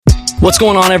What's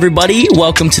going on, everybody?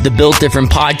 Welcome to the Built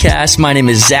Different podcast. My name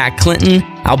is Zach Clinton.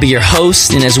 I'll be your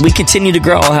host, and as we continue to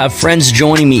grow, I'll have friends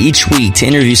joining me each week to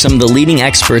interview some of the leading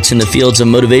experts in the fields of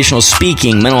motivational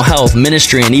speaking, mental health,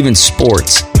 ministry, and even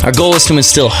sports. Our goal is to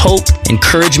instill hope,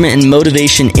 encouragement, and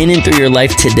motivation in and through your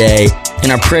life today.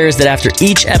 And our prayer is that after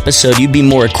each episode, you'd be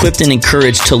more equipped and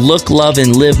encouraged to look, love,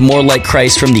 and live more like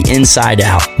Christ from the inside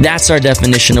out. That's our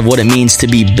definition of what it means to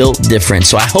be built different.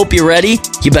 So I hope you're ready.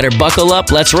 You better buckle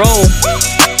up. Let's roll.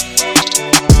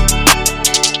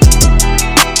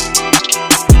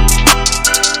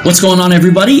 What's going on,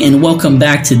 everybody, and welcome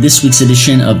back to this week's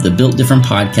edition of the Built Different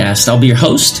podcast. I'll be your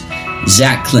host,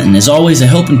 Zach Clinton. As always, I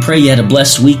hope and pray you had a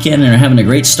blessed weekend and are having a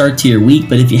great start to your week.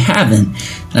 But if you haven't,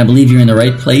 then I believe you're in the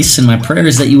right place, and my prayer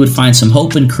is that you would find some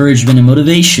hope, encouragement, and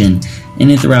motivation in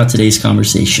and throughout today's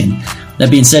conversation. That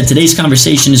being said, today's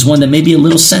conversation is one that may be a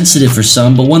little sensitive for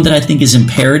some, but one that I think is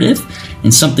imperative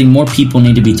and something more people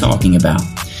need to be talking about.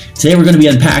 Today we're going to be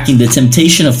unpacking the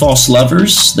temptation of false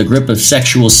lovers, the grip of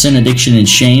sexual sin, addiction, and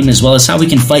shame, as well as how we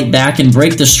can fight back and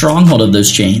break the stronghold of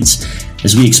those chains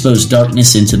as we expose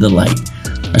darkness into the light.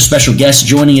 Our special guest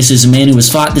joining us is a man who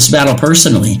has fought this battle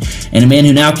personally, and a man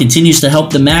who now continues to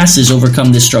help the masses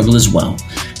overcome this struggle as well.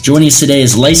 Joining us today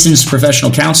is licensed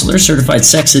professional counselor, certified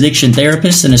sex addiction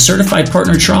therapist, and a certified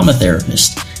partner trauma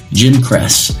therapist, Jim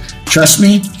Cress. Trust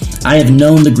me, I have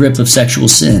known the grip of sexual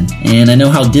sin, and I know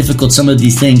how difficult some of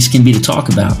these things can be to talk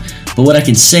about. But what I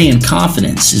can say in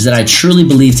confidence is that I truly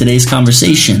believe today's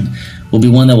conversation will be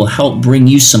one that will help bring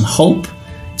you some hope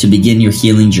to begin your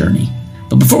healing journey.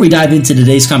 But before we dive into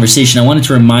today's conversation, I wanted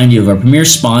to remind you of our premier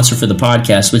sponsor for the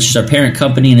podcast, which is our parent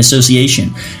company and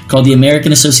association called the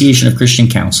American Association of Christian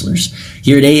Counselors.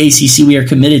 Here at AACC, we are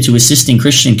committed to assisting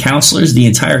Christian counselors, the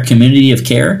entire community of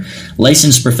care,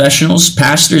 licensed professionals,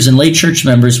 pastors, and lay church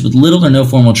members with little or no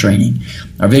formal training.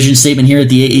 Our vision statement here at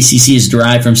the AACC is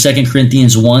derived from 2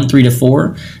 Corinthians 1,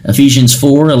 3-4, Ephesians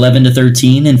 4,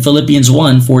 11-13, and Philippians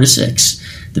 1, 4-6.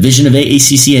 The vision of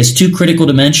AACC has two critical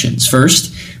dimensions.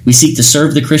 First, we seek to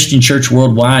serve the Christian church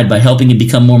worldwide by helping it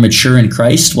become more mature in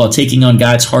Christ while taking on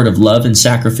God's heart of love and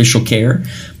sacrificial care.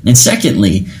 And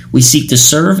secondly, we seek to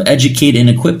serve, educate, and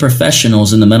equip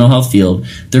professionals in the mental health field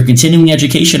through continuing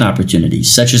education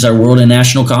opportunities, such as our world and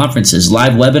national conferences,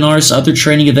 live webinars, other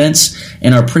training events,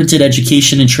 and our printed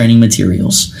education and training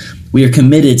materials. We are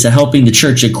committed to helping the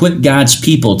church equip God's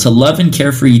people to love and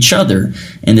care for each other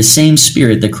in the same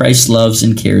spirit that Christ loves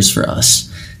and cares for us.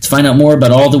 To find out more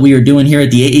about all that we are doing here at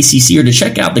the AACC or to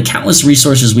check out the countless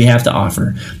resources we have to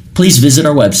offer, please visit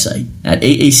our website at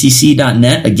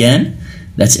aacc.net. Again,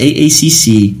 that's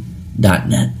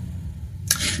aacc.net.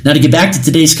 Now, to get back to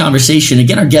today's conversation,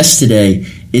 again, our guest today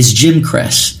is Jim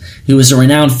Cress, who is a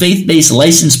renowned faith-based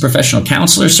licensed professional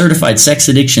counselor, certified sex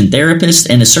addiction therapist,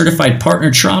 and a certified partner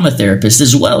trauma therapist,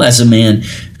 as well as a man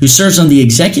who serves on the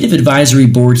executive advisory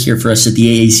board here for us at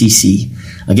the AACC.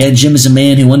 Again, Jim is a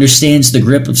man who understands the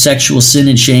grip of sexual sin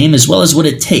and shame, as well as what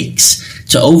it takes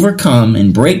to overcome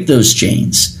and break those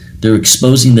chains through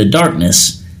exposing the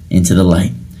darkness into the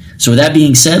light. So with that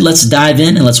being said, let's dive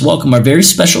in and let's welcome our very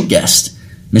special guest,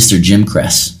 Mr. Jim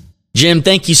Cress. Jim,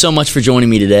 thank you so much for joining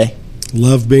me today.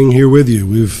 Love being here with you.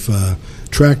 We've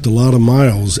tracked a lot of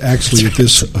miles actually at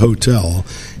this hotel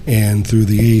and through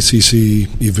the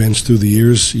AACC events through the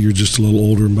years. You're just a little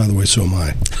older, and by the way, so am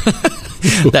I.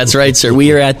 That's right, sir.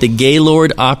 We are at the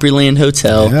Gaylord Opryland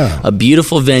Hotel, a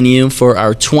beautiful venue for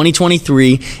our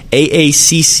 2023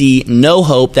 AACC No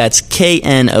Hope, that's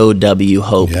KNOW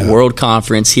Hope, World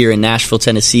Conference here in Nashville,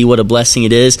 Tennessee. What a blessing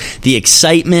it is. The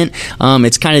excitement,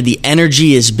 it's kind of the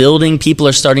energy is building. People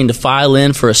are starting to file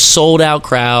in for a sold-out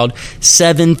crowd.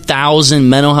 7,000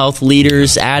 mental health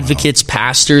leaders, advocates,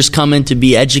 pastors coming to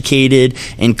be educated,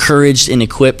 encouraged, and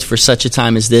equipped for such a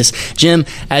time as this. Jim,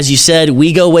 as you said,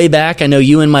 we go way back. I know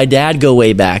you and my dad go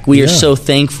way back. We are so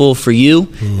thankful for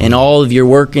you and all of your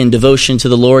work and devotion to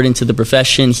the Lord and to the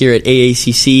profession here at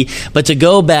AACC. But to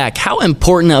go back, how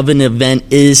important of an event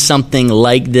is something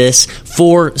like this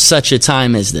for such a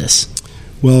time as this?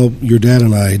 Well, your dad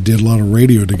and I did a lot of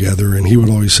radio together, and he would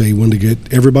always say when to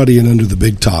get everybody in under the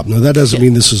big top. Now, that doesn't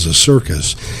mean this is a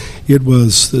circus. It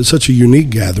was such a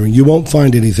unique gathering. You won't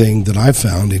find anything that I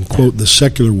found in, quote, the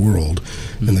secular world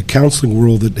and the counseling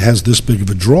world that has this big of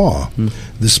a draw,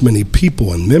 this many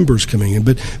people and members coming in.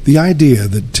 But the idea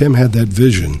that Tim had that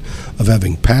vision of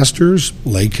having pastors,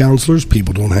 lay counselors,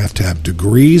 people don't have to have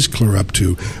degrees, clear up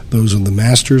to those in the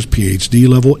master's, PhD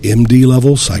level, MD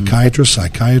level, psychiatrists,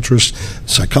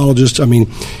 psychologists. I mean,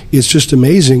 it's just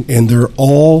amazing. And they're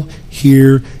all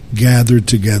here gathered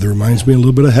together. Reminds me a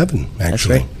little bit of heaven,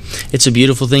 actually. That's right. it's a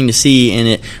beautiful thing to see, and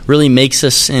it really makes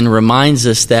us and reminds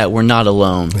us that we're not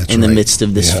alone the midst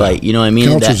of this fight. You know what I mean?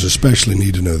 Counselors especially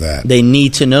need to know that. They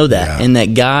need to know that, and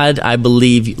that God, I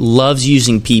believe, loves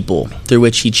using people through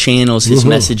which He channels His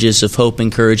messages of hope,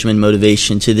 encouragement,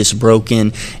 motivation to this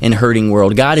broken and hurting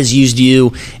world. God has used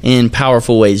you in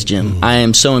powerful ways, Jim. I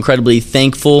am so incredibly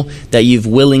thankful that you've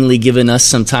willingly given us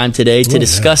some time today to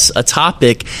discuss a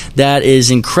topic that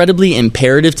is incredibly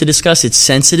imperative to discuss. It's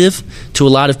sensitive to a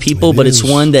lot of people, but it's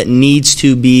one that needs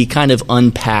to be kind of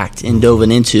unpacked and dove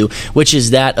into, which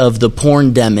is that of the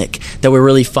porn-demic that we're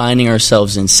really finding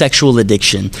ourselves in, sexual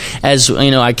addiction. As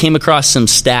you know, I came across some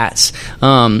stats.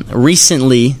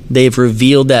 Recently, they've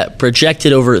revealed that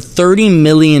projected over 30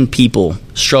 million people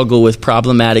struggle with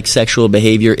problematic sexual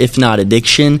behavior, if not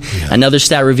addiction. Another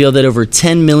stat revealed that over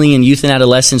 10 million youth and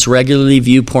adolescents regularly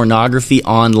view pornography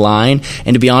online.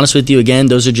 And to be honest with you, again,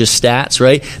 those are just stats,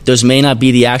 right? Those may not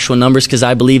be the actual numbers, because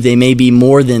I believe they may be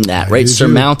more than that, right?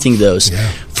 Surmounting those.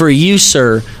 For you,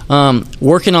 sir,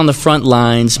 working on the front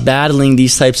lines, battling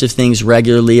these types of things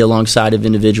regularly alongside of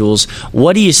individuals,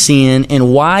 what are you seeing,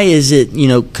 and why is it,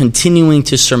 continuing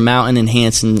to surmount and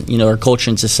enhance in, our culture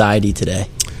and society today?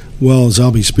 Well, as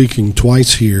I'll be speaking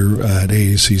twice here at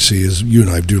AACC, as you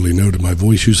and I have duly noted, my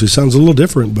voice usually sounds a little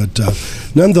different, but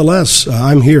nonetheless,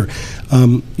 I'm here.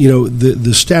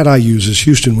 The stat I use is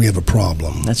Houston, we have a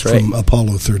problem. That's right. From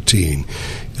Apollo 13.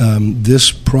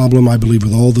 This problem, I believe,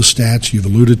 with all the stats, you've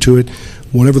alluded to it,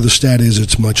 whatever the stat is,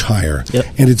 it's much higher.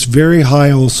 And it's very high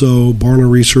also, Barna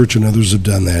Research and others have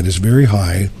done that, it's very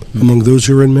high among those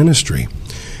who are in ministry.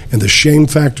 And the shame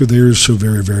factor there is so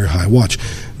very, very high. Watch,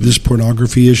 this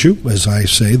pornography issue, as I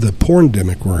say, the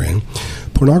porn-demic we're in,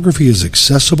 pornography is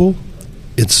accessible,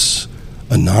 it's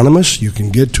anonymous, you can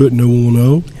get to it, no one will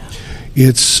know.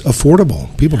 It's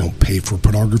affordable. People don't pay for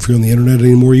pornography on the internet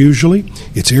anymore usually.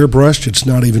 It's airbrushed, it's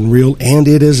not even real, and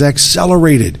it is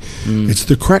accelerated. It's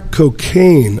the crack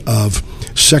cocaine of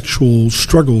sexual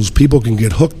struggles. People can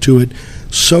get hooked to it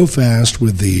so fast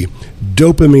with the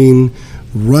dopamine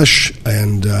rush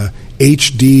and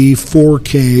HD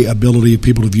 4K ability of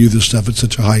people to view this stuff at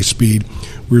such a high speed.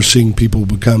 We're seeing people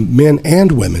become, men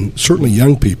and women, certainly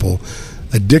young people,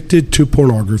 addicted to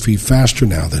pornography faster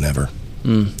now than ever.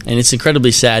 And it's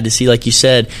incredibly sad to see, like you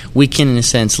said, we can, in a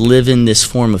sense, live in this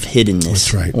form of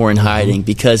hiddenness or in hiding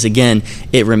because, again,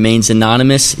 it remains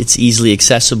anonymous, it's easily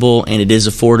accessible, and it is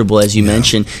affordable, as you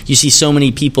mentioned. You see so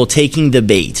many people taking the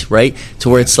bait, right, to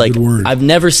where it's like, I've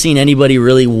never seen anybody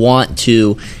really want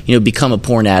to, become a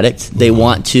porn addict. They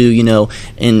want to,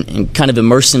 and kind of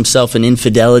immerse themselves in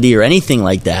infidelity or anything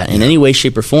like that in any way,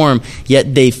 shape, or form,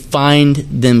 yet they find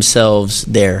themselves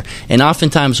there. And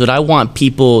oftentimes what I want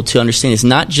people to understand is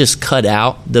not just cut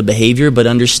out the behavior, but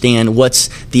understand what's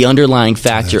the underlying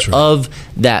factor of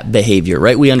that behavior,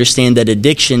 right? We understand that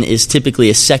addiction is typically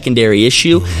a secondary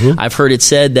issue. I've heard it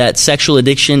said that sexual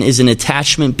addiction is an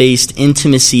attachment-based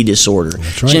intimacy disorder.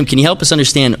 Jim, can you help us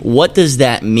understand what does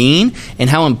that mean, and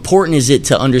how important is it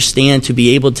to understand to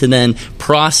be able to then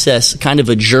process kind of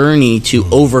a journey to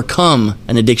overcome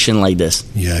an addiction like this?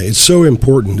 Yeah, it's so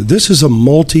important. This is a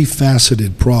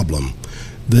multifaceted problem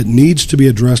that needs to be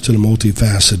addressed in a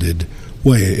multifaceted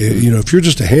way. If you're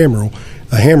just a hammer,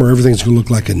 everything's going to look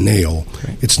like a nail.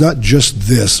 It's not just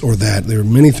this or that. There are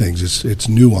many things. It's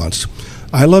nuanced.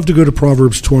 I love to go to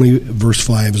Proverbs 20, verse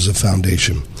 5 as a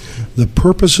foundation. The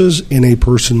purposes in a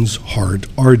person's heart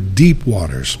are deep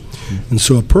waters. And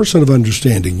so a person of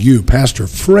understanding, you, pastor,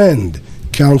 friend,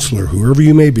 counselor, whoever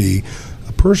you may be,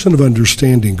 a person of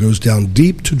understanding goes down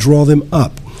deep to draw them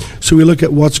up. So we look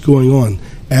at what's going on,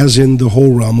 as in the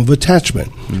whole realm of attachment,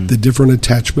 the different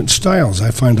attachment styles.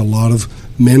 I find a lot of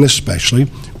men especially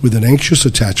with an anxious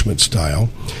attachment style.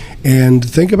 And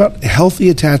think about healthy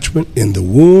attachment in the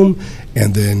womb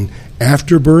and then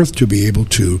after birth to be able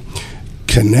to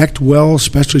connect well,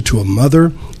 especially to a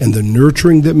mother, and the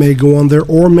nurturing that may go on there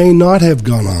or may not have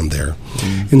gone on there.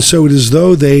 And so it is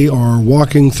though they are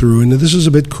walking through, and this is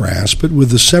a bit crass, but with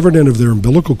the severed end of their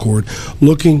umbilical cord,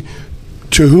 looking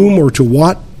to whom or to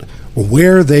what or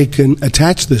where they can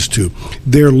attach this to.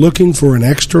 They're looking for an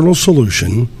external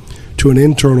solution to an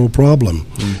internal problem.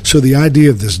 So the idea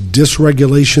of this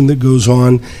dysregulation that goes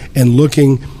on and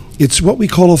looking, it's what we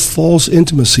call a false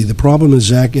intimacy. The problem is,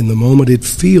 Zach, in the moment it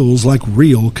feels like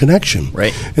real connection.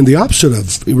 And the opposite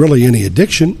of really any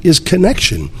addiction is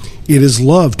connection. It is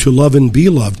love, to love and be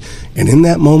loved. And in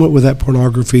that moment with that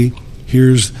pornography,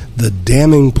 here's the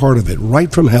damning part of it,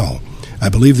 right from hell. I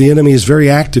believe the enemy is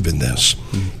very active in this.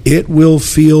 It will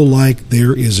feel like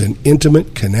there is an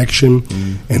intimate connection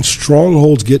and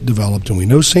strongholds get developed. And we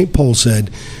know St. Paul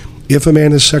said, if a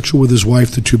man is sexual with his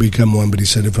wife, the two become one. But he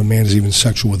said if a man is even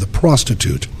sexual with a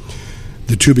prostitute,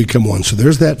 the two become one. So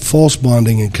there's that false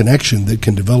bonding and connection that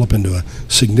can develop into a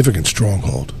significant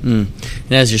stronghold. And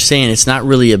as you're saying, it's not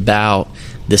really about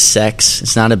the sex.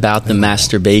 It's not about the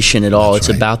masturbation at all. It's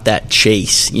about that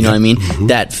chase. You know what I mean? Mm-hmm.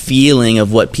 That feeling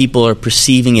of what people are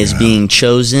perceiving as being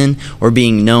chosen or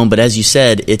being known. But as you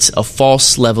said, it's a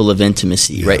false level of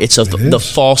intimacy, right? It's the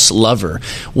false lover.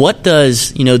 What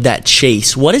does, that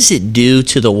chase, what does it do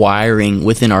to the wiring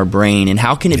within our brain? And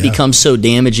how can it become so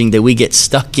damaging that we get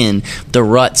stuck in the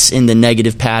ruts, in the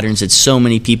negative patterns that so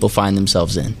many people find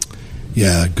themselves in?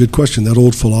 Yeah, good question. That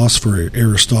old philosopher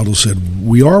Aristotle said,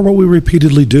 we are what we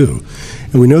repeatedly do.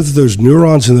 And we know that there's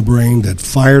neurons in the brain that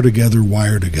fire together,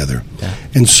 wire together. Yeah.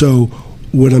 And so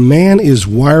when a man is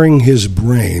wiring his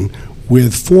brain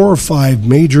with 4 or 5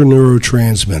 major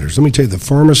neurotransmitters, let me tell you, the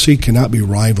pharmacy cannot be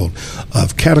rivaled,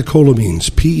 of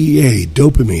catecholamines, PEA,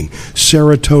 dopamine,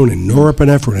 serotonin,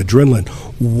 norepinephrine, adrenaline,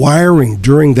 wiring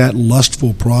during that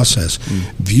lustful process,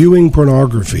 viewing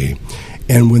pornography.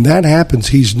 And when that happens,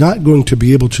 he's not going to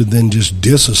be able to then just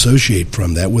disassociate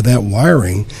from that with that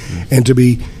wiring and to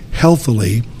be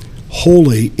healthily,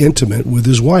 wholly intimate with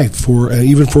his wife,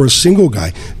 even for a single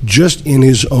guy, just in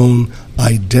his own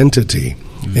identity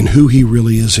and who he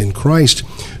really is in Christ.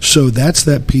 So that's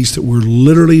that piece that we're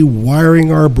literally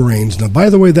wiring our brains. Now, by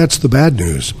the way, that's the bad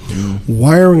news.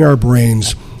 Wiring our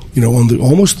brains, on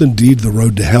almost indeed the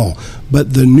road to hell.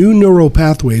 But the new neural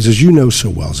pathways, as you know so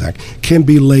well, Zach, can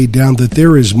be laid down that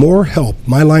there is more help.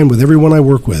 My line with everyone I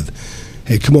work with,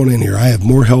 hey, come on in here. I have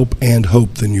more help and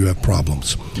hope than you have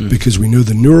problems. Because we know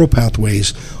the neural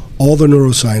pathways, all the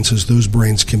neurosciences, those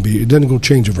brains can be, it doesn't go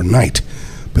change overnight,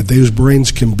 but those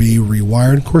brains can be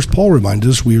rewired. Of course, Paul reminded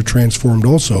us we are transformed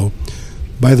also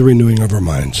by the renewing of our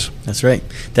minds. That's right.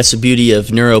 That's the beauty of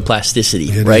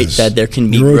neuroplasticity, right? Is. That there can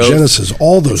be neurogenesis, growth.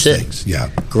 all those things. Yeah.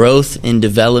 Growth and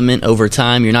development over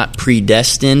time. You're not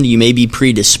predestined. You may be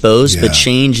predisposed, but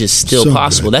change is still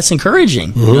possible. Good. That's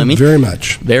encouraging. You know what I mean? Very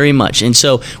much. Very much. And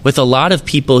so with a lot of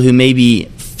people who may be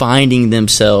finding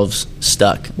themselves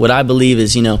stuck, what I believe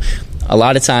is, a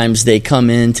lot of times they come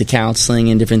into counseling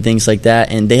and different things like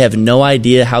that, and they have no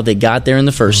idea how they got there in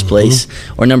the first place.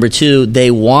 Or number 2,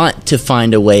 they want to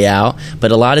find a way out,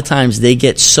 but a lot of times they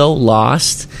get so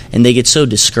lost and they get so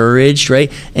discouraged,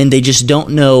 right? And they just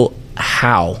don't know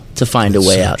how to find a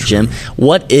way out, Jim.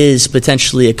 What is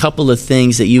potentially a couple of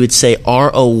things that you would say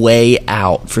are a way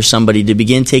out for somebody to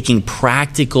begin taking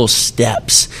practical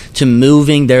steps to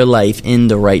moving their life in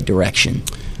the right direction?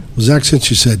 Well, Zach, since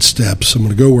you said steps, I'm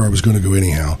going to go where I was going to go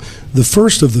anyhow. The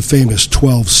first of the famous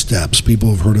 12 steps, people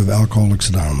have heard of Alcoholics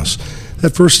Anonymous.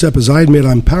 That first step is, I admit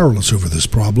I'm powerless over this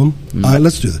problem.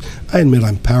 Let's do this. I admit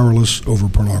I'm powerless over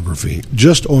pornography,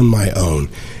 just on my own.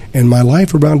 And my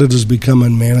life around it has become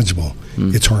unmanageable.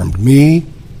 It's harmed me,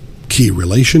 key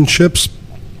relationships.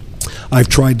 I've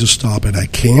tried to stop it. I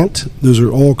can't. Those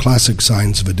are all classic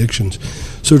signs of addictions.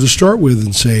 So to start with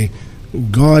and say,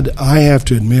 God, I have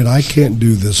to admit I can't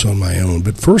do this on my own.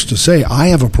 But first to say I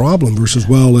have a problem versus,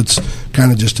 well, it's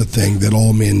kind of just a thing that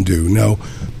all men do. No,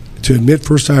 to admit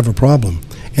first I have a problem.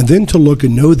 And then to look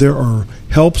and know there are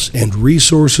helps and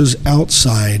resources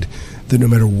outside that no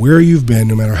matter where you've been,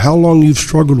 no matter how long you've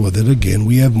struggled with it, again,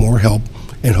 we have more help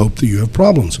and hope that you have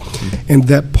problems. And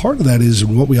that part of that is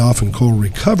what we often call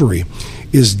recovery,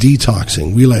 is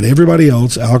detoxing. We let everybody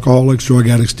else, alcoholics, drug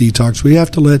addicts, detox. We have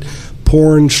to let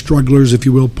porn strugglers, if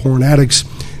you will, porn addicts,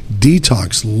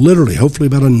 detox, literally, hopefully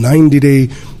about a 90-day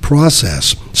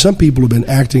process. Some people have been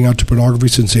acting out to pornography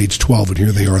since age 12, and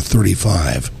here they are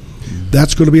 35.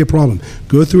 That's going to be a problem.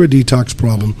 Go through a detox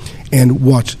problem and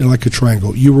watch, like a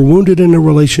triangle. You were wounded in a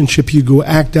relationship, you go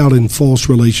act out in false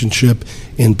relationship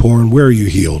in porn. Where are you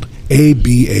healed? A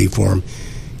form.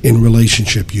 In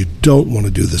relationship, you don't want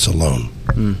to do this alone.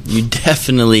 You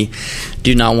definitely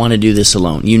do not want to do this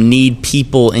alone. You need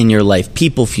people in your life,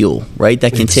 people fuel, right?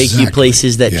 That can take you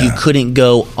places that you couldn't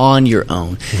go on your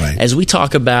own. Right. As we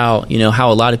talk about,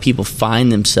 how a lot of people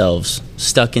find themselves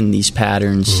stuck in these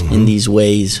patterns, in these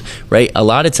ways, right? A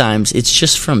lot of times it's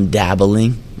just from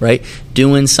dabbling, right?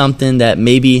 Doing something that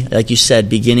maybe, like you said,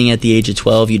 beginning at the age of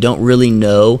 12, you don't really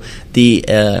know the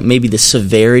maybe the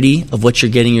severity of what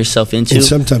you're getting yourself into. And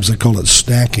sometimes they call it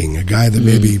snacking. A guy that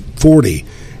may be 40,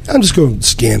 I'm just going to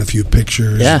scan a few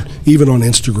pictures, even on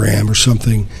Instagram or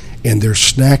something, and they're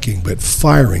snacking, but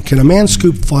firing. Can a man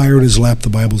scoop fire in his lap, the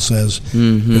Bible says,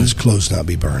 and his clothes not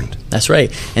be burned? That's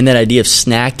right. And that idea of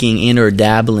snacking in or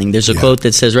dabbling, there's a quote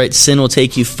that says, right, sin will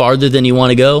take you farther than you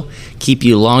want to go, keep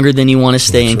you longer than you want to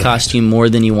stay, and cost you more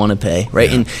than you want to pay, right?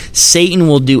 And Satan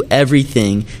will do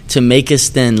everything to make us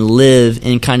then live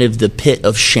in kind of the pit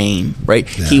of shame, right?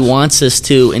 He wants us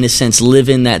to, in a sense, live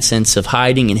in that sense of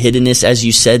hiding and hiddenness. As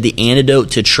you said, the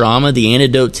antidote to trauma, the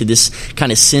antidote to this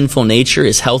kind of sinful nature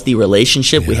is healthy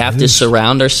relationship. We have to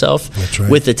surround ourselves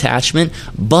with attachment.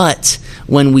 But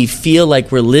when we feel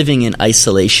like we're living in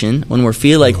isolation, when we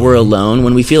feel like we're alone,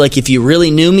 when we feel like if you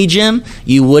really knew me, Jim,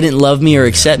 you wouldn't love me or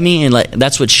accept me, and like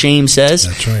that's what shame says.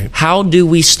 That's right. How do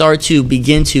we start to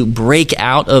begin to break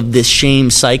out of this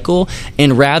shame cycle?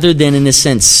 And rather than, in a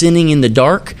sense, sinning in the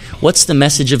dark, what's the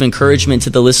message of encouragement to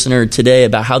the listener today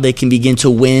about how they can begin to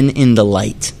win in the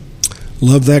light?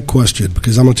 Love that question,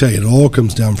 because I'm going to tell you, it all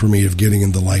comes down for me of getting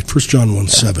in the light. 1 John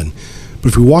 1:7. But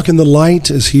if we walk in the light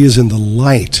as he is in the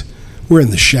light, we're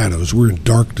in the shadows, we're in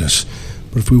darkness.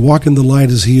 But if we walk in the light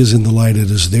as he is in the light, it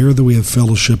is there that we have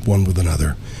fellowship one with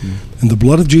another. And the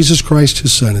blood of Jesus Christ,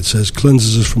 his son, it says,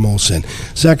 cleanses us from all sin.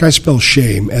 Zach, I spell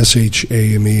shame,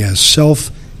 S-H-A-M-E, as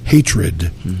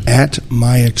self-hatred at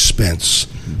my expense.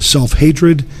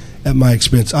 Self-hatred at my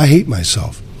expense. I hate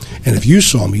myself. And if you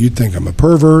saw me, you'd think I'm a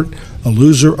pervert, a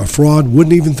loser, a fraud,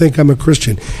 wouldn't even think I'm a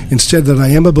Christian. Instead, that I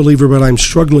am a believer, but I'm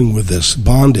struggling with this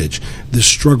bondage, this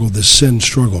struggle, this sin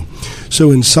struggle. So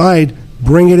inside,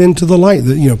 bring it into the light.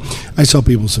 I tell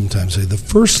people sometimes, say, the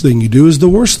first thing you do is the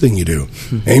worst thing you do.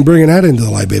 Ain't bringing that into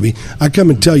the light, baby. I come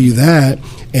and tell you that,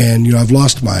 and I've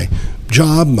lost my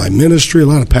job, my ministry. A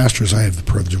lot of pastors, I have the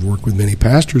privilege of working with many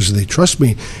pastors, and they trust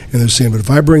me, and they're saying, but if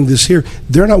I bring this here,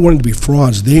 they're not wanting to be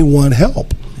frauds. They want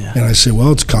help. And I say,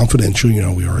 well, it's confidential.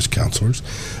 We are as counselors.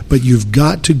 But you've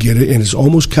got to get it, and it's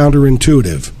almost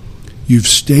counterintuitive. You've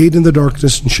stayed in the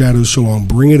darkness and shadows so long,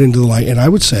 bring it into the light. And I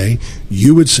would say,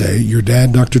 you would say, your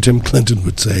dad, Dr. Tim Clinton,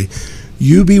 would say,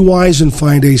 you be wise and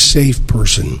find a safe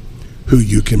person who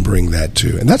you can bring that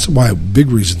to. And that's why a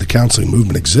big reason the counseling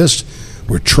movement exists.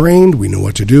 We're trained. We know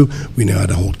what to do. We know how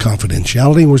to hold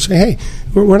confidentiality. And we're saying, hey,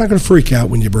 we're not going to freak out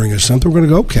when you bring us something. We're going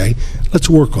to go, okay, let's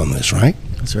work on this, right?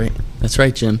 That's right. That's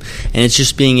right, Jim. And it's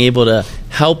just being able to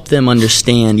help them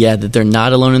understand, that they're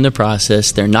not alone in the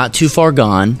process. They're not too far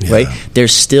gone, right?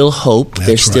 There's still hope.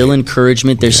 There's still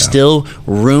encouragement. There's still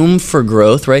room for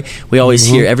growth, right? We always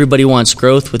hear everybody wants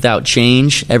growth without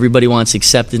change. Everybody wants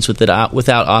acceptance without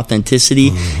authenticity.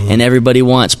 And everybody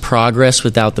wants progress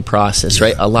without the process,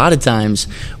 right? A lot of times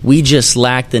we just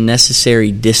lack the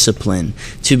necessary discipline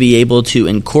to be able to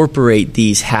incorporate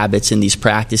these habits and these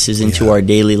practices into our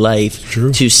daily life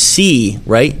to see,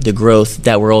 right, the growth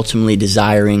that we're ultimately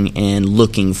desiring and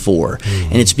looking for.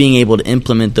 And it's being able to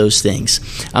implement those things.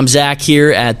 I'm Zach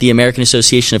here at the American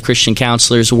Association of Christian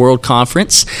Counselors World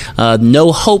Conference,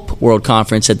 No Hope World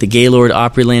Conference at the Gaylord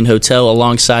Opryland Hotel,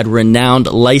 alongside renowned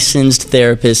licensed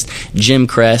therapist Jim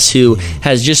Cress, who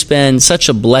has just been such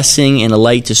a blessing and a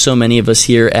light to so many of us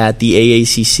here at the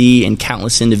AACC and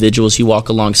countless individuals you walk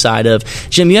alongside of.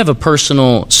 Jim, you have a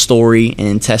personal story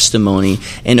and testimony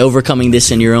in overcoming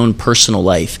this in your own personal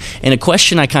life. And a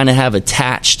question I kind of have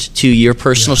attached to your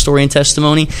personal story and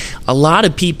testimony, a lot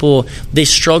of people, they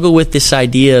struggle with this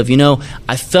idea of,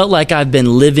 I felt like I've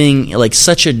been living like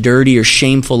such a dirty or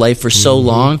shameful life for so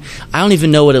long. I don't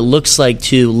even know what it looks like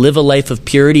to live a life of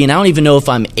purity, and I don't even know if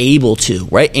I'm able to,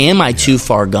 right? Am I too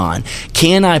far gone?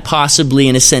 Can I possibly,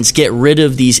 in a sense, get rid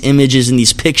of these images and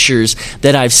these pictures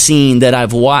that I've seen, that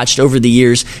I've watched over the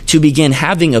years, to begin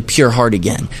having a pure heart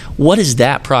again? What does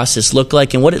that process look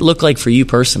like, and what did it look like for you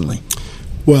personally?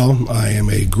 Well, I am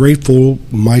a grateful,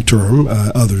 my term,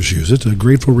 others use it, a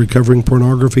grateful recovering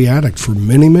pornography addict for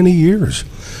many, many years.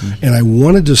 And I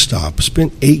wanted to stop.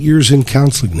 Spent 8 years in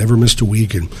counseling, never missed a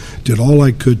week, and did all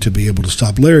I could to be able to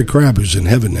stop. Larry Crabb, who's in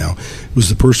heaven now, was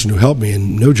the person who helped me.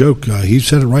 And no joke, he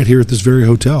said it right here at this very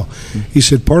hotel. He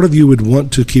said, part of you would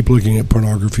want to keep looking at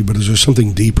pornography, but is there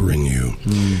something deeper in you?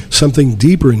 Something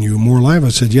deeper in you, more alive? I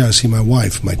said, I see my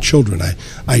wife, my children.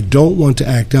 I don't want to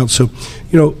act out. So,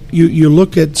 you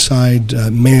look outside,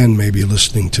 man maybe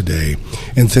listening today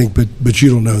and think, but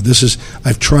you don't know.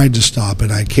 I've tried to stop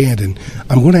and I can't. And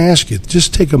I'm going to ask you,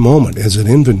 just take a moment as an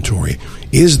inventory.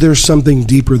 Is there something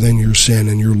deeper than your sin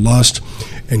and your lust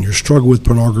and your struggle with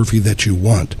pornography that you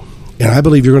want? And I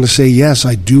believe you're going to say, yes,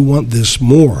 I do want this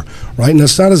more, right? And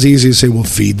it's not as easy to say, well,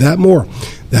 feed that more.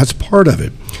 That's part of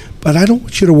it. But I don't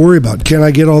want you to worry about, can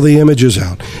I get all the images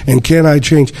out? And can I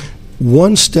change?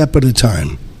 One step at a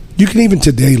time. You can even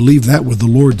today leave that with the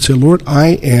Lord. Say, Lord,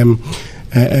 I am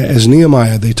As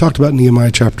Nehemiah, they talked about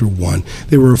Nehemiah chapter 1.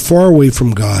 They were far away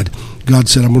from God. God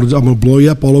said, I'm going to blow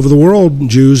you up all over the world,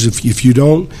 Jews, if you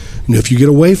don't, if you get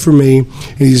away from me.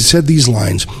 And he said these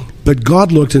lines, but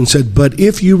God looked and said, but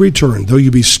if you return, though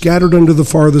you be scattered under the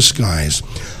farthest skies,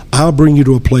 I'll bring you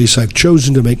to a place I've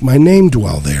chosen to make my name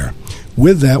dwell there.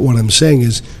 With that, what I'm saying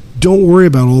is, don't worry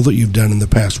about all that you've done in the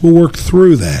past. We'll work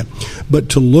through that. But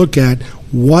to look at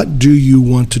what do you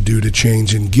want to do to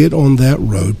change and get on that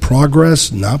road,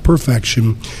 progress, not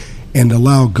perfection, and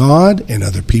allow God and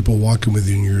other people walking with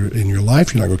you in your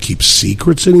life. You're not going to keep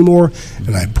secrets anymore,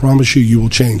 and I promise you, you will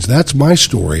change. That's my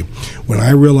story. When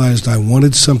I realized I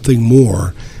wanted something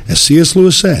more, as C.S.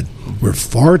 Lewis said, we're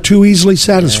far too easily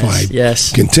satisfied,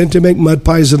 yes. Content to make mud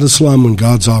pies in the slum when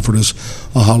God's offered us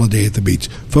a holiday at the beach.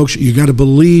 Folks, you got to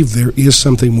believe there is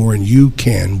something more, and you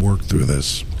can work through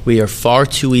this. We are far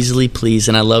too easily pleased,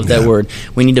 and I love that word.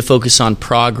 We need to focus on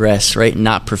progress, right,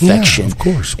 not perfection. Yeah, of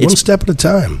course. One step at a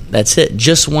time. That's it.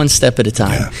 Just one step at a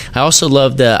time. Yeah. I also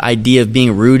love the idea of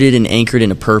being rooted and anchored in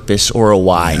a purpose or a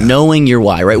why, knowing your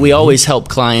why, right? We always help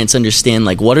clients understand,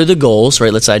 like, what are the goals,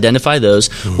 right? Let's identify those.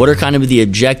 What are kind of the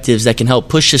objectives that can help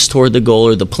push us toward the goal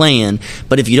or the plan?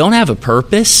 But if you don't have a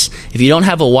purpose, if you don't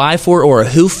have a why for or a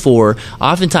who for,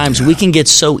 oftentimes we can get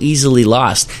so easily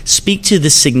lost. Speak to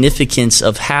the significance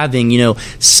of having,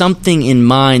 something in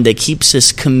mind that keeps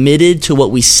us committed to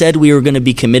what we said we were going to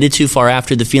be committed to far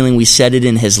after the feeling we said it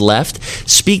in has left.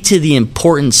 Speak to the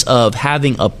importance of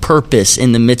having a purpose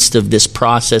in the midst of this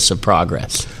process of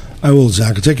progress. I will,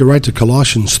 Zach. I'll take you right to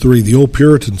Colossians 3. The old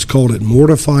Puritans called it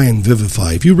mortify and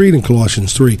vivify. If you read in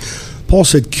Colossians 3, Paul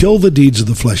said, kill the deeds of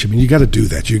the flesh. I mean, you got to do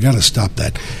that. You got to stop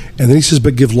that. And then he says,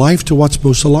 but give life to what's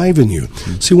most alive in you.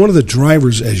 See, one of the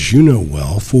drivers, as you know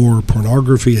well, for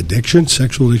pornography addiction,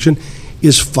 sexual addiction,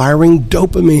 is firing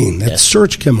dopamine, that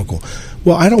search chemical.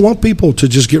 Well, I don't want people to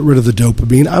just get rid of the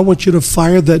dopamine. I want you to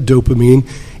fire that dopamine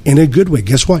in a good way.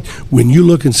 Guess what? When you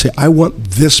look and say, I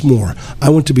want this more, I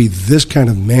want to be this kind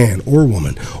of man or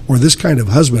woman or this kind of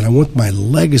husband, I want my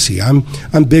legacy. I'm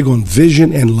big on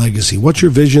vision and legacy. What's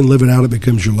your vision? Live it out, it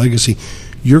becomes your legacy.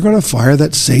 You're going to fire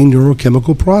that same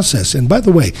neurochemical process. And by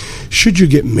the way, should you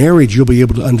get married, you'll be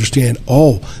able to understand,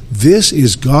 this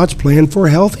is God's plan for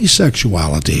healthy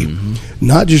sexuality.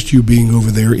 Not just you being over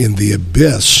there in the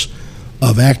abyss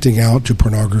of acting out to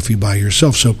pornography by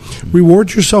yourself. So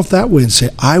reward yourself that way and say,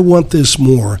 I want this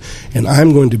more, and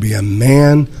I'm going to be a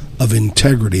man of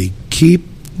integrity. Keep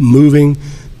moving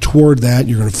toward that.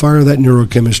 You're going to fire that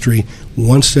neurochemistry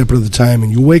one step at a time,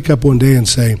 and you wake up one day and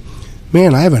say,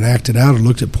 man, I haven't acted out or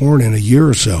looked at porn in a year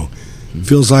or so. It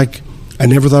feels like I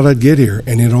never thought I'd get here,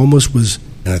 and it almost was,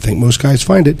 and I think most guys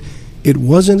find it, it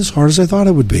wasn't as hard as I thought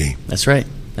it would be. That's right.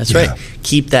 That's right.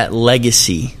 Keep that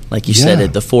legacy, like you said,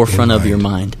 at the forefront of your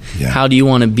mind. How do you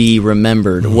want to be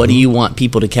remembered? What do you want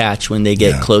people to catch when they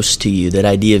get close to you? That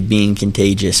idea of being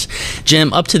contagious.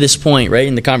 Jim, up to this point, right,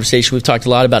 in the conversation, we've talked a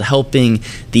lot about helping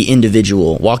the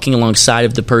individual, walking alongside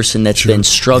of the person that's been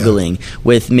struggling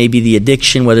with maybe the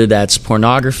addiction, whether that's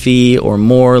pornography or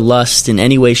more lust in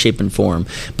any way, shape, and form.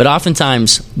 But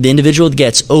oftentimes, the individual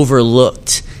gets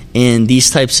overlooked in these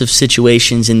types of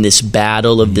situations, in this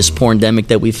battle of this porndemic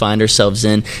that we find ourselves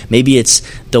in. Maybe it's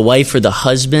the wife or the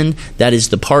husband that is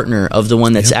the partner of the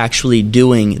one that's actually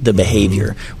doing the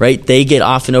behavior, right? They get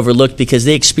often overlooked because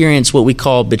they experience what we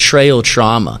call betrayal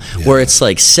trauma, where it's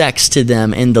like sex to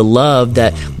them, and the love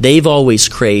that they've always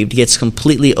craved gets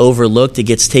completely overlooked. It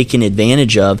gets taken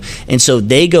advantage of. And so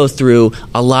they go through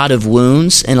a lot of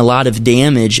wounds and a lot of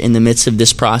damage in the midst of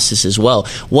this process as well.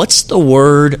 What's the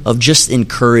word of just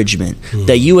encouragement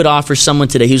that you would offer someone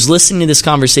today who's listening to this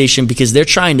conversation because they're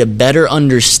trying to better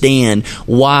understand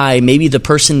why maybe the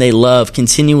person they love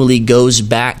continually goes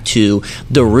back to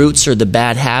the roots or the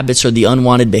bad habits or the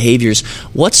unwanted behaviors?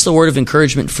 What's the word of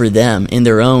encouragement for them in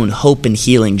their own hope and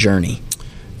healing journey?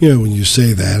 When you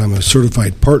say that, I'm a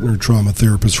certified partner trauma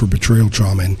therapist for betrayal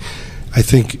trauma, and I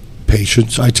think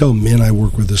patients, I tell men I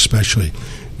work with especially,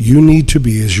 you need to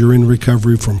be, as you're in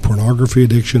recovery from pornography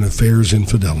addiction, affairs,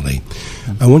 infidelity,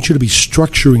 I want you to be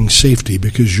structuring safety,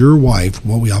 because your wife,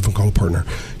 what we often call a partner,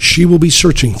 she will be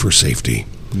searching for safety.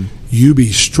 You be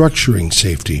structuring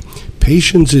safety.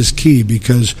 Patience is key,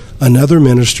 because another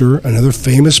minister, another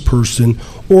famous person,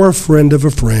 or a friend of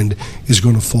a friend is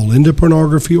going to fall into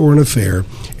pornography or an affair,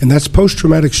 and that's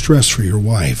post-traumatic stress for your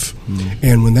wife.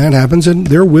 And when that happens, and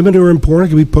there are women who are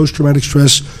important, it can be post-traumatic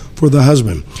stress for the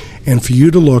husband. And for you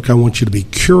to look, I want you to be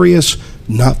curious,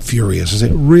 not furious. I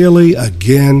say, really?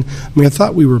 Again? I mean, I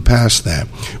thought we were past that.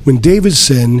 When David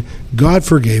sinned, God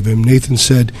forgave him. Nathan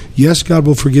said, yes, God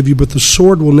will forgive you, but the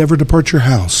sword will never depart your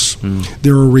house.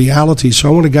 There are realities. So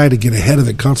I want a guy to get ahead of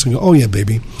it constantly. Oh, yeah,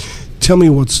 baby. Tell me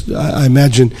I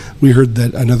imagine we heard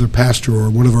that another pastor or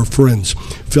one of our friends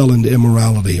fell into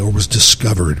immorality or was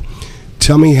discovered.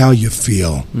 Tell me how you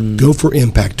feel. Go for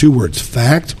impact. 2 words.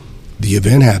 Fact, the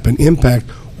event happened. Impact,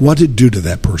 what did it do to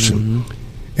that person?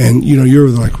 And, you're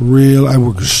like, real. I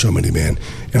work with so many men.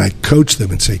 And I coach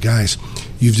them and say, guys,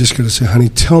 you've just got to say, honey,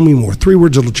 tell me more. 3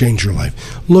 words that'll change your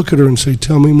life. Look at her and say,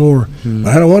 tell me more. But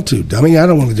I don't want to. Dummy, I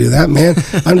don't want to do that, man.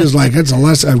 I'm just like, that's the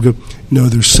last time I go, no,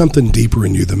 there's something deeper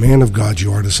in you. The man of God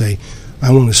you are to say,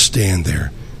 I want to stand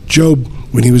there. Job,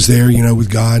 when he was there, with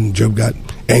God, and Job got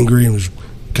angry and was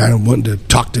kind of wanting to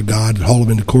talk to God and haul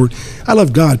him into court. I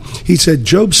love God. He said,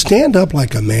 Job, stand up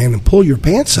like a man and pull your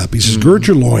pants up. He says, gird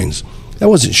your loins. That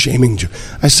wasn't shaming Job.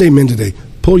 I say, men today,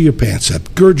 pull your pants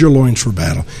up, gird your loins for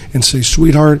battle, and say,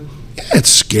 sweetheart, it's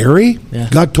scary. Yeah.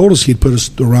 God told us he'd put us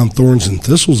around thorns and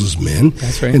thistles as men.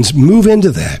 That's right. And move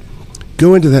into that.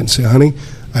 Go into that and say, honey,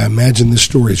 I imagine this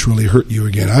story has really hurt you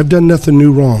again. I've done nothing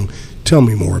new wrong. Tell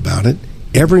me more about it.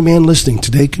 Every man listening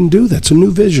today can do that. It's a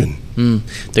new vision.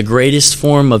 The greatest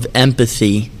form of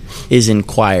empathy is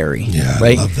inquiry. Yeah,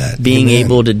 right? I love that. Being Amen.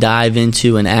 able to dive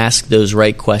into and ask those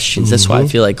right questions. That's why I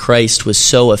feel like Christ was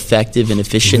so effective and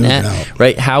efficient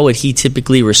right? How would he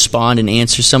typically respond and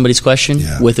answer somebody's question?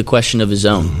 With a question of his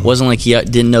own. It wasn't like he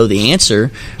didn't know the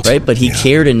answer, right? But he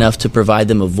cared enough to provide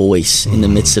them a voice in the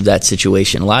midst of that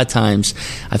situation. A lot of times,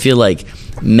 I feel like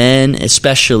men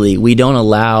especially, we don't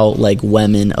allow like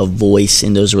women a voice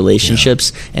in those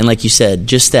relationships. And like you said,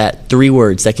 just that 3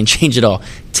 words that can change it all.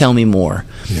 Tell me more.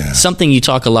 Something you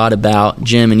talk a lot about,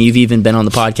 Jim, and you've even been on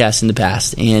the podcast in the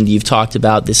past, and you've talked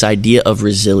about this idea of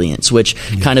resilience, which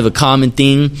kind of a common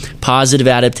theme, positive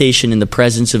adaptation in the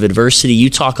presence of adversity. You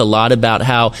talk a lot about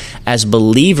how as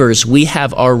believers, we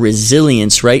have our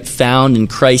resilience, right, found in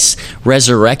Christ's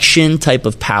resurrection type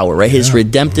of power, right, his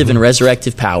redemptive and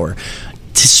resurrective power.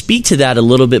 To speak to that a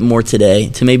little bit more today,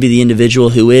 to maybe the individual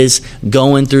who is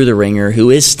going through the ringer, who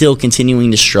is still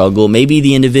continuing to struggle, maybe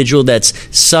the individual that's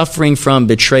suffering from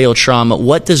betrayal trauma,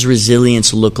 what does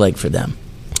resilience look like for them?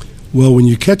 Well, when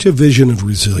you catch a vision of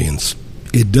resilience,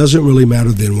 it doesn't really matter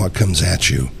then what comes at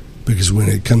you, because when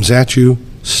it comes at you,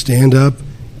 stand up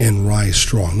and rise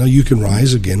strong. Now, you can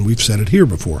rise, again, we've said it here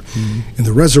before, in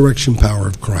the resurrection power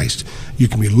of Christ. You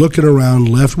can be looking around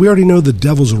left. We already know the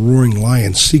devil's a roaring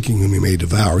lion seeking whom he may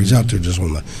devour. He's out there just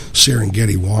on the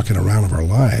Serengeti walking around of our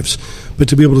lives. But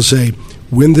to be able to say,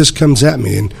 when this comes at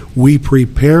me, and we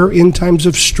prepare in times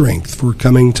of strength for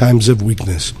coming times of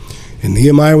weakness. And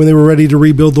Nehemiah, when they were ready to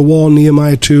rebuild the wall,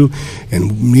 Nehemiah 2,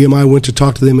 and Nehemiah went to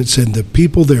talk to them, it said the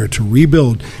people there to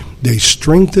rebuild, they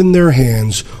strengthened their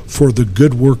hands for the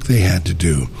good work they had to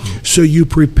do. So you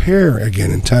prepare,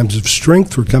 again, in times of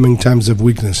strength for coming times of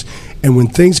weakness. And when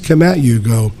things come at you,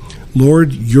 go,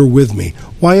 Lord, you're with me.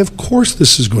 Why, of course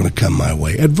this is going to come my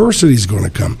way. Adversity is going to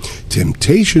come.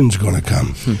 Temptation's going to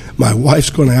come. My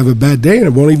wife's going to have a bad day, and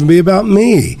it won't even be about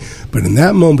me. But in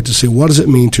that moment to say, what does it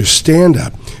mean to stand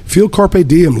up? Feel carpe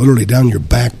diem literally down your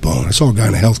backbone. I saw a guy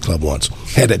in a health club once.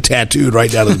 Had it tattooed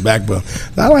right down his backbone.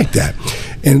 I like that.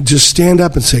 And just stand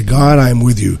up and say, God, I am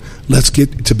with you. Let's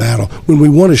get to battle. When we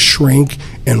want to shrink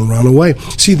and run away.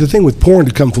 See, the thing with porn,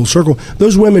 to come full circle,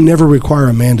 those women never require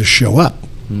a man to show up.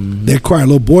 They require a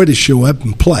little boy to show up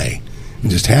and play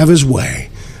and just have his way.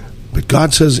 But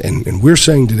God says, and we're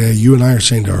saying today, you and I are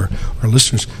saying to our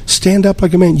listeners, stand up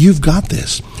like a man. You've got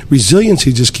this.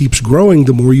 Resiliency just keeps growing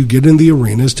the more you get in the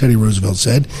arena, as Teddy Roosevelt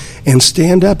said, and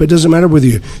stand up. It doesn't matter whether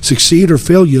you succeed or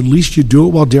fail, at least you do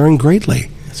it while daring greatly.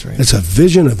 That's right. It's a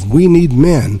vision of we need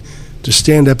men to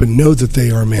stand up and know that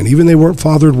they are men. Even they weren't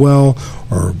fathered well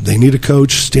or they need a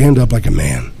coach, stand up like a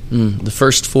man. The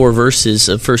first 4 verses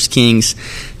of 1 Kings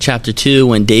chapter 2,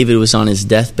 when David was on his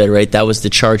deathbed, right, that was the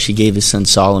charge he gave his son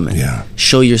Solomon.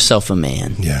 Show yourself a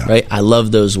man, right? I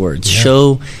love those words.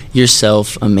 Show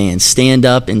yourself a man. Stand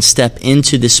up and step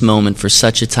into this moment for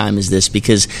such a time as this,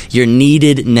 because you're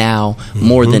needed now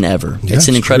more than ever. It's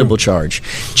an incredible charge.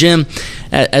 Jim,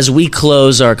 as we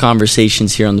close our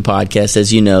conversations here on the podcast,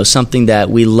 as you know, something that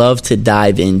we love to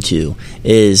dive into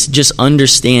is just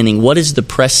understanding what is the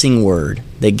pressing word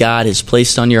that God has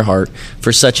placed on your heart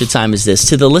for such a time as this.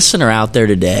 To the listener out there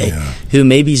today who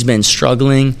maybe has been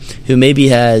struggling, who maybe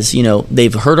has,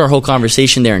 they've heard our whole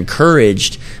conversation, they're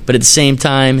encouraged, but at the same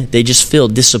time, they just feel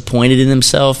disappointed in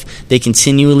themselves. They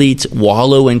continually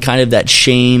wallow in kind of that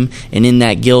shame and in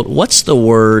that guilt. What's the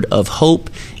word of hope,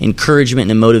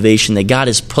 encouragement, and motivation that God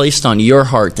has placed on your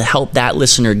heart to help that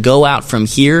listener go out from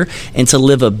here and to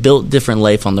live a built different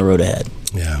life on the road ahead?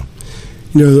 Yeah.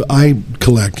 I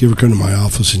collect, you ever come to my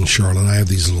office in Charlotte, I have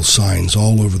these little signs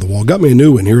all over the wall. Got me a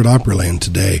new one here at Opryland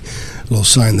today, a little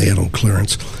sign they had on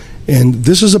clearance. And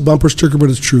this is a bumper sticker, but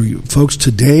it's true. Folks,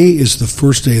 today is the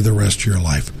first day of the rest of your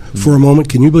life. For a moment,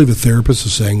 can you believe a therapist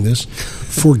is saying this?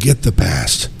 Forget the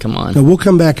past. Come on. Now, we'll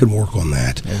come back and work on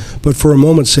that. Yeah. But for a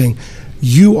moment, saying,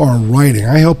 you are writing.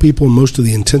 I help people in most of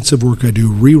the intensive work I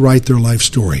do rewrite their life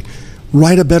story.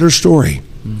 Write a better story.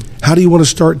 How do you want to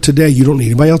start today? You don't need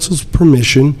anybody else's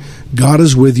permission. God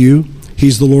is with you.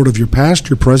 He's the Lord of your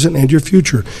past, your present, and your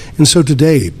future. And so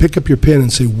today, pick up your pen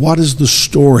and say, what is the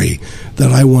story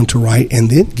that I want to write?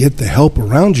 And then get the help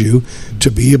around you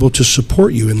to be able to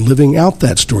support you in living out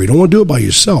that story. You don't want to do it by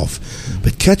yourself,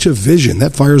 but catch a vision.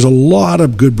 That fires a lot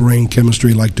of good brain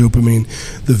chemistry like dopamine.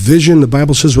 The vision, the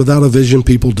Bible says, without a vision,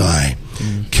 people die.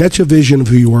 Catch a vision of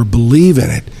who you are, believe in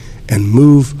it, and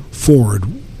move forward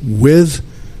with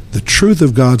the truth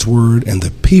of God's word and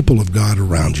the people of God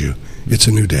around you. It's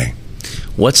a new day.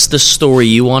 What's the story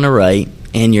you want to write,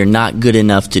 and you're not good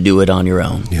enough to do it on your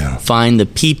own? Yeah. Find the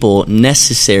people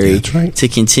necessary to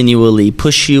continually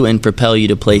push you and propel you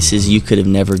to places you could have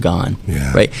never gone.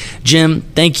 Yeah. Right? Jim,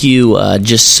 thank you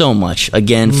just so much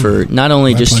again for not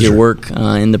only just pleasure. your work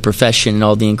in the profession and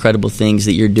all the incredible things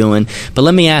that you're doing, but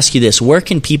let me ask you this. Where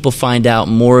can people find out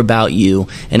more about you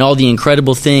and all the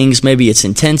incredible things? Maybe it's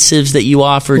intensives that you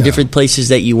offer, different places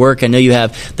that you work. I know you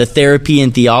have the Therapy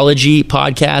and Theology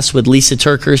podcast with Lisa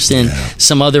Turkhurst and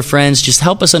some other friends. Just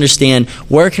help us understand,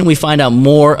 where can we find out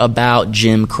more about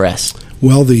Jim Cress?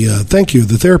 Well, thank you.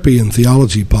 The Therapy and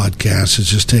Theology podcast has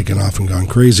just taken off and gone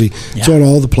crazy. Yeah. It's on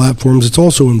all the platforms. It's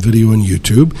also on video on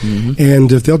YouTube.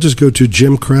 And if they'll just go to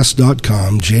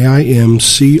jimcress.com, JIMCRESS,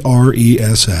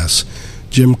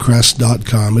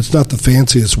 jimcress.com. It's not the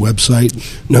fanciest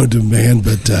website, no demand,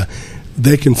 but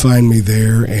they can find me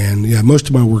there. And most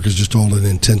of my work is just all in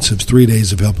intensives, 3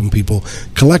 days of helping people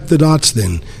collect the dots,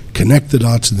 then connect the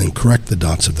dots, and then correct the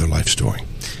dots of their life story.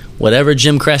 Whatever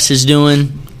Jim Cress is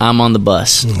doing, I'm on the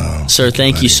bus. Sir,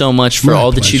 thank you so much for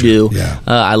all that you do. Yeah.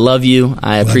 I love you.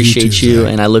 I appreciate you,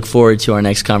 and I look forward to our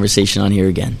next conversation on here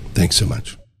again. Thanks so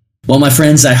much. Well, my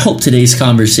friends, I hope today's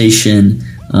conversation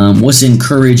was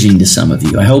encouraging to some of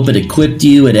you. I hope it equipped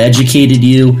you, it educated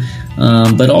you,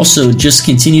 but also just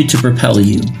continued to propel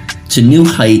you to new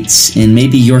heights in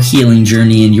maybe your healing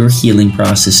journey and your healing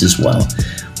process as well.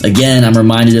 Again, I'm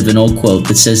reminded of an old quote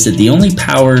that says that the only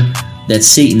power that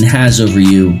Satan has over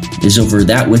you is over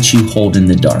that which you hold in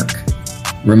the dark.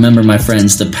 Remember, my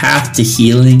friends, the path to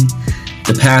healing,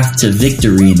 the path to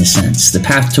victory in a sense, the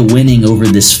path to winning over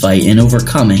this fight and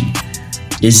overcoming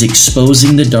is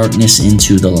exposing the darkness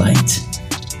into the light.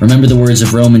 Remember the words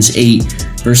of Romans 8,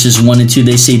 verses 1 and 2.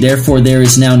 They say, therefore there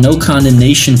is now no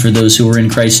condemnation for those who are in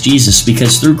Christ Jesus,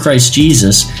 because through Christ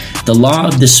Jesus, the law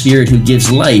of the Spirit who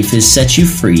gives life has set you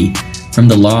free from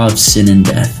the law of sin and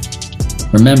death.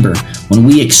 Remember, when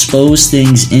we expose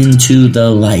things into the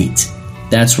light,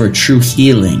 that's where true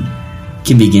healing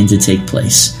can begin to take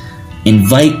place.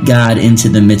 Invite God into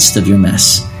the midst of your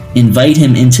mess. Invite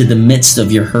Him into the midst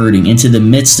of your hurting, into the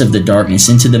midst of the darkness,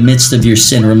 into the midst of your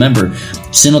sin. Remember,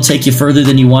 sin will take you further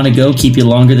than you want to go, keep you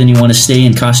longer than you want to stay,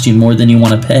 and cost you more than you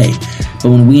want to pay.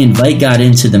 But when we invite God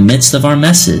into the midst of our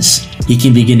messes, He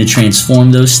can begin to transform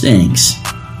those things,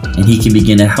 and He can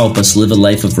begin to help us live a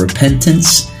life of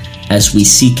repentance as we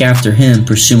seek after Him,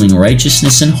 pursuing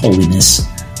righteousness and holiness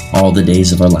all the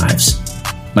days of our lives.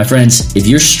 My friends, if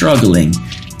you're struggling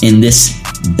in this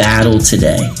battle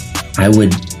today, I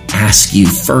would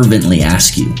fervently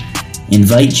ask you,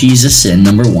 invite Jesus in,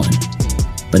 number one.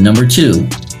 But number two,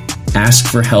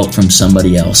 ask for help from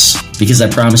somebody else. Because I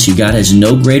promise you, God has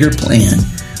no greater plan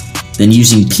than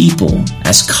using people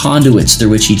as conduits through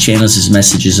which He channels His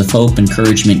messages of hope,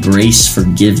 encouragement, grace,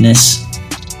 forgiveness,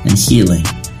 and healing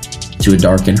to a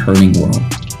dark and hurting world.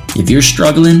 If you're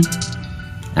struggling,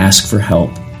 ask for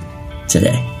help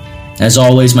today. As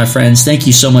always, my friends, thank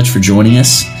you so much for joining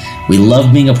us. We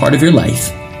love being a part of your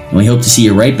life, and we hope to see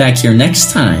you right back here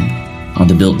next time on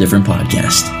the Built Different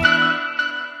podcast.